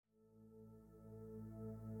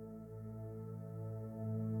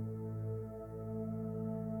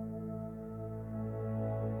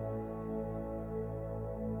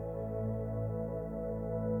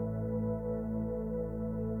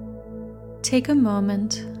take a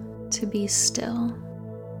moment to be still,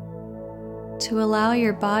 to allow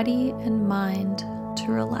your body and mind to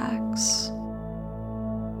relax.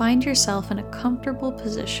 Find yourself in a comfortable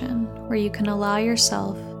position where you can allow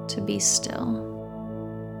yourself to be still.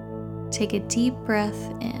 Take a deep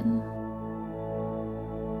breath in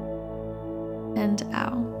and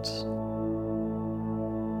out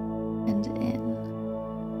and in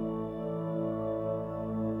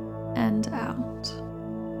and out.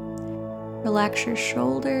 Relax your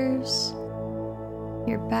shoulders,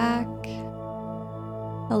 your back.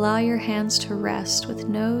 Allow your hands to rest with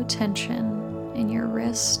no tension in your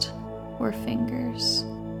wrist or fingers.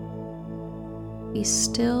 Be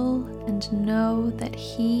still and know that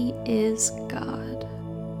He is God.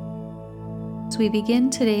 As we begin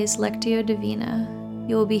today's Lectio Divina,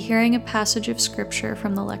 you will be hearing a passage of Scripture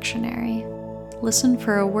from the lectionary. Listen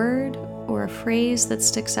for a word or a phrase that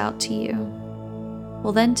sticks out to you.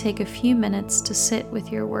 We'll then take a few minutes to sit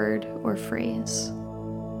with your word or phrase.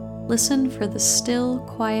 Listen for the still,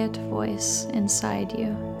 quiet voice inside you.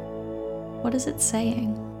 What is it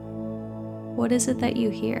saying? What is it that you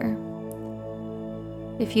hear?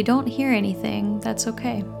 If you don't hear anything, that's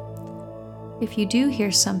okay. If you do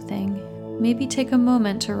hear something, maybe take a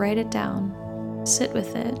moment to write it down, sit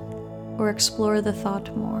with it, or explore the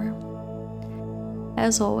thought more.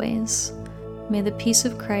 As always, may the peace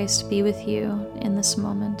of Christ be with you in this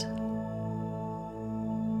moment.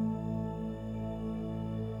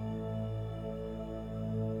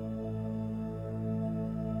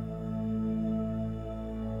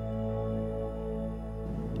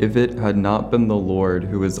 If it had not been the Lord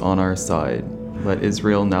who was on our side, let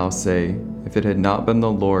Israel now say, if it had not been the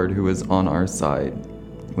Lord who was on our side,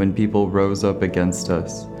 when people rose up against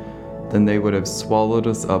us, then they would have swallowed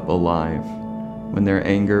us up alive. When their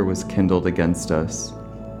anger was kindled against us,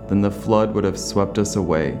 then the flood would have swept us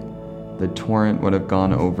away, the torrent would have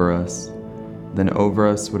gone over us, then over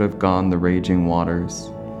us would have gone the raging waters.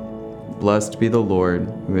 Blessed be the Lord,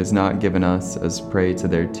 who has not given us as prey to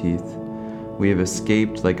their teeth. We have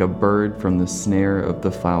escaped like a bird from the snare of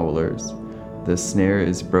the fowlers. The snare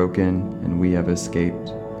is broken, and we have escaped.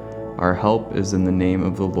 Our help is in the name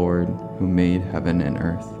of the Lord, who made heaven and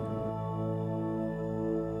earth.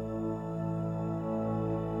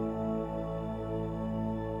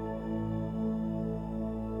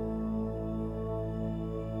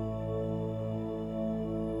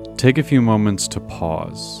 Take a few moments to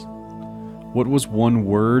pause. What was one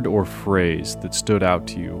word or phrase that stood out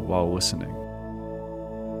to you while listening?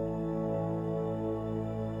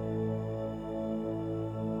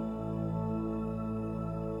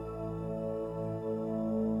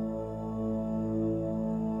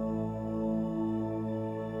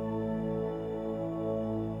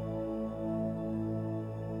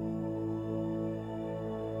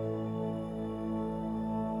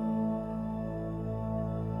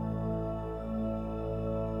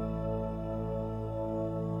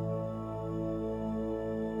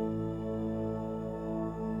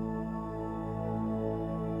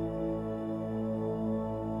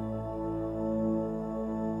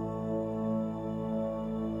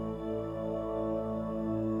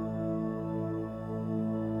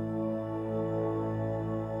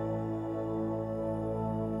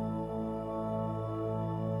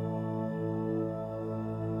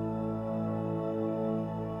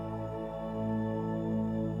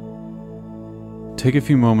 Take a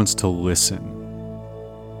few moments to listen.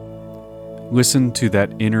 Listen to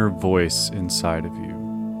that inner voice inside of you.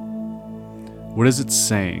 What is it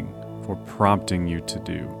saying or prompting you to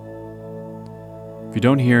do? If you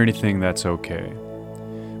don't hear anything, that's okay.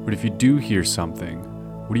 But if you do hear something,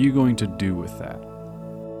 what are you going to do with that?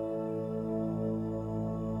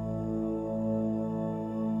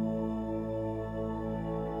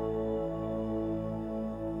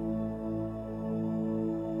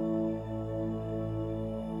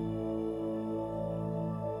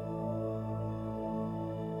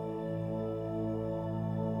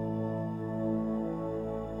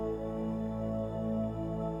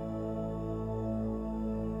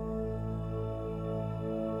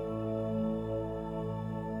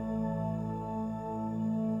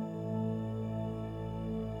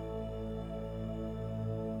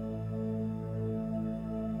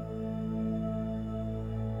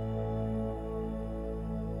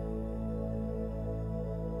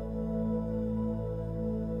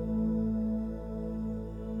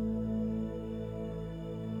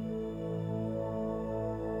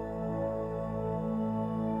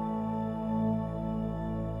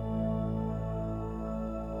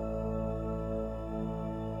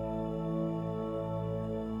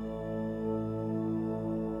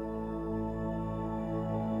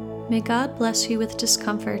 May God bless you with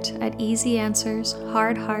discomfort at easy answers,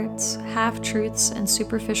 hard hearts, half-truths, and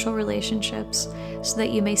superficial relationships, so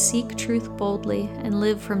that you may seek truth boldly and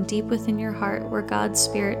live from deep within your heart where God's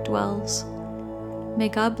Spirit dwells. May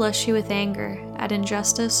God bless you with anger at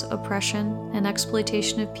injustice, oppression, and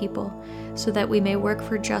exploitation of people, so that we may work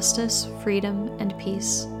for justice, freedom, and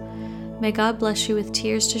peace. May God bless you with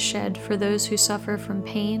tears to shed for those who suffer from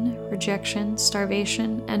pain, rejection,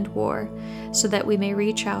 starvation, and war, so that we may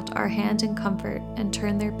reach out our hand in comfort and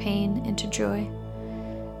turn their pain into joy.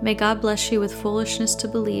 May God bless you with foolishness to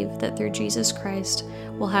believe that through Jesus Christ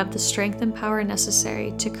we'll have the strength and power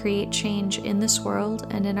necessary to create change in this world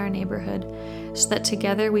and in our neighborhood, so that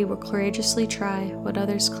together we will courageously try what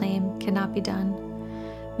others claim cannot be done.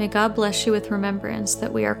 May God bless you with remembrance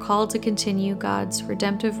that we are called to continue God's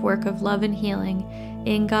redemptive work of love and healing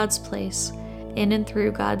in God's place, in and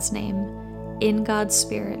through God's name, in God's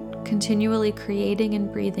Spirit, continually creating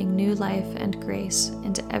and breathing new life and grace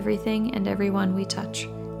into everything and everyone we touch.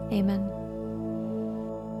 Amen.